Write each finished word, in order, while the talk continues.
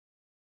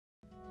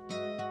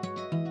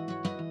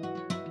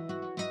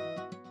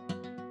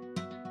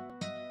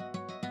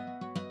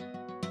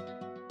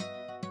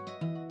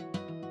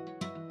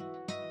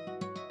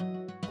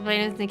My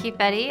name is Nikki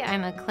Fette.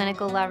 I'm a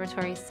clinical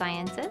laboratory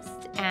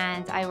scientist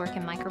and I work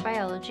in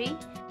microbiology.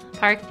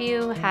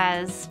 Parkview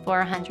has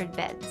 400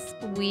 beds.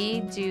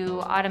 We do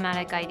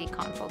automatic ID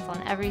consults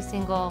on every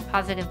single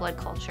positive blood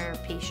culture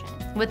patient.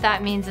 What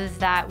that means is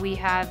that we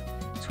have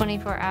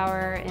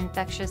 24-hour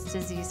infectious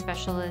disease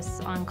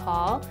specialists on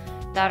call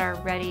that are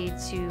ready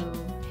to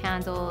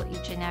handle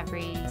each and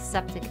every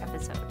septic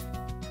episode.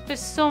 There's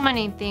so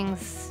many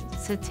things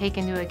to take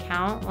into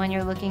account when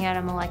you're looking at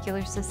a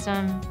molecular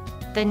system.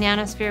 The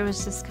Nanosphere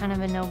was just kind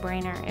of a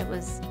no-brainer. It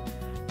was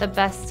the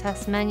best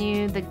test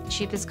menu, the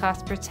cheapest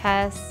cost per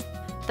test.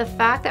 The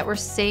fact that we're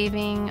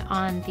saving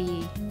on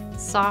the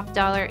soft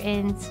dollar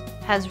int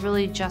has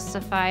really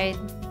justified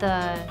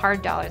the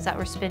hard dollars that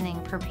we're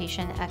spending per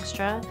patient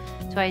extra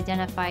to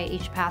identify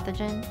each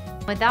pathogen.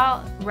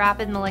 Without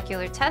rapid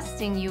molecular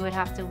testing, you would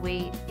have to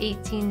wait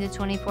 18 to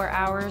 24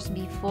 hours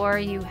before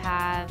you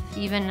have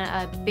even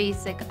a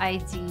basic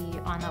ID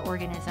on the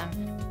organism.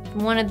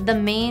 One of the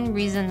main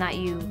reasons that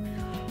you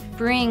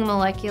bring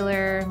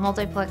molecular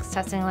multiplex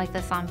testing like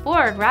this on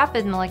board,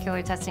 rapid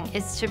molecular testing,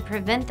 is to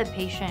prevent the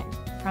patient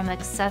from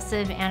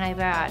excessive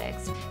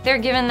antibiotics. They're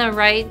given the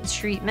right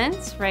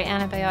treatment, right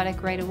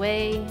antibiotic right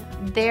away.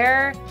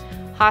 Their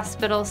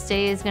hospital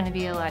stay is going to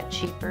be a lot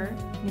cheaper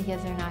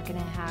because they're not going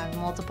to have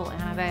multiple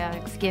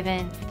antibiotics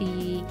given.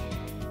 The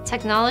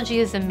technology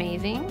is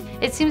amazing.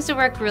 It seems to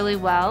work really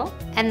well.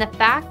 And the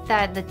fact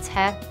that the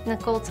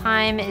technical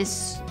time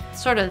is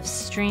sort of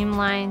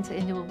streamlined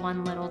into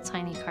one little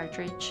tiny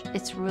cartridge,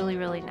 it's really,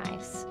 really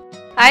nice.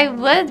 I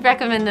would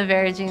recommend the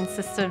VERIGENE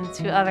system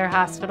to other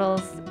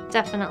hospitals.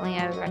 Definitely,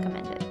 I would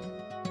recommend it.